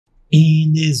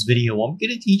In this video, I'm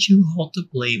gonna teach you how to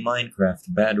play Minecraft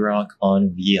Bedrock on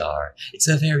VR. It's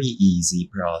a very easy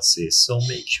process, so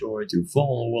make sure to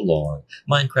follow along.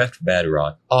 Minecraft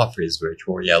Bedrock offers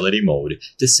virtual reality mode.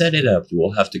 To set it up, you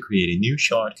will have to create a new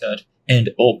shortcut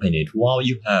and open it while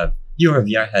you have your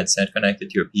VR headset connected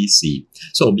to your PC.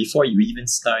 So before you even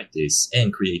start this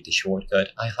and create the shortcut,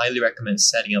 I highly recommend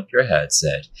setting up your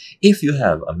headset. If you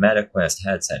have a MetaQuest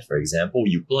headset, for example,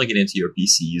 you plug it into your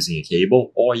PC using a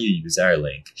cable or you use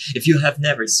Airlink. If you have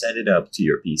never set it up to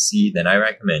your PC, then I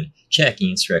recommend checking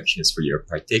instructions for your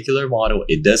particular model.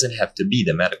 It doesn't have to be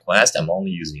the MetaQuest, I'm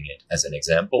only using it as an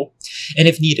example. And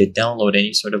if needed, download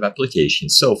any sort of application.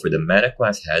 So for the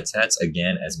MetaQuest headsets,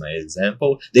 again as my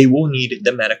example, they will need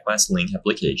the MetaQuest Link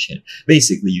application.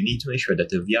 Basically, you need to make sure that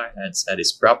the VR headset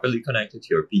is properly connected to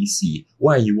your PC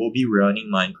where you will be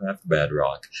running Minecraft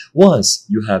Bedrock. Once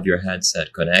you have your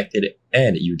headset connected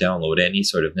and you download any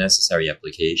sort of necessary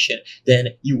application, then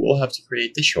you will have to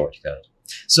create the shortcut.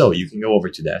 So you can go over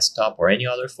to desktop or any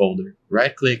other folder,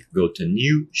 right click, go to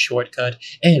new shortcut,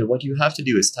 and what you have to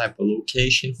do is type a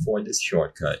location for this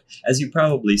shortcut. As you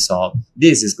probably saw,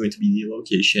 this is going to be the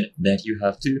location that you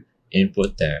have to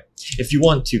input there. If you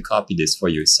want to copy this for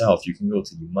yourself, you can go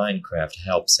to the Minecraft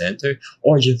Help Center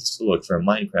or just look for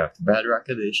Minecraft Bedrock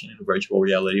Edition in virtual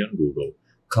reality on Google.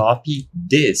 Copy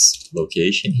this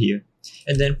location here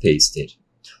and then paste it.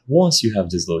 Once you have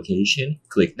this location,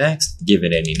 click next, give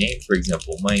it any name, for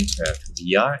example Minecraft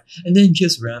VR, and then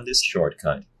just run this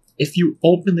shortcut. If you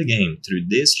open the game through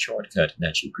this shortcut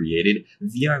that you created,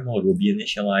 VR mode will be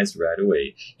initialized right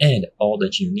away, and all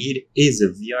that you need is a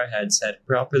VR headset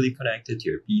properly connected to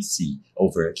your PC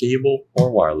over a cable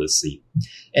or wirelessly.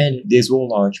 And this will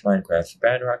launch Minecraft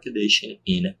Bedrock Edition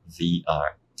in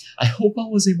VR. I hope I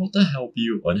was able to help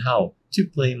you on how to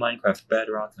play Minecraft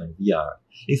Bedrock on VR.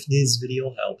 If this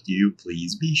video helped you,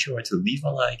 please be sure to leave a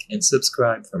like and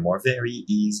subscribe for more very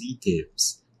easy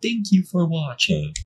tips. Thank you for watching.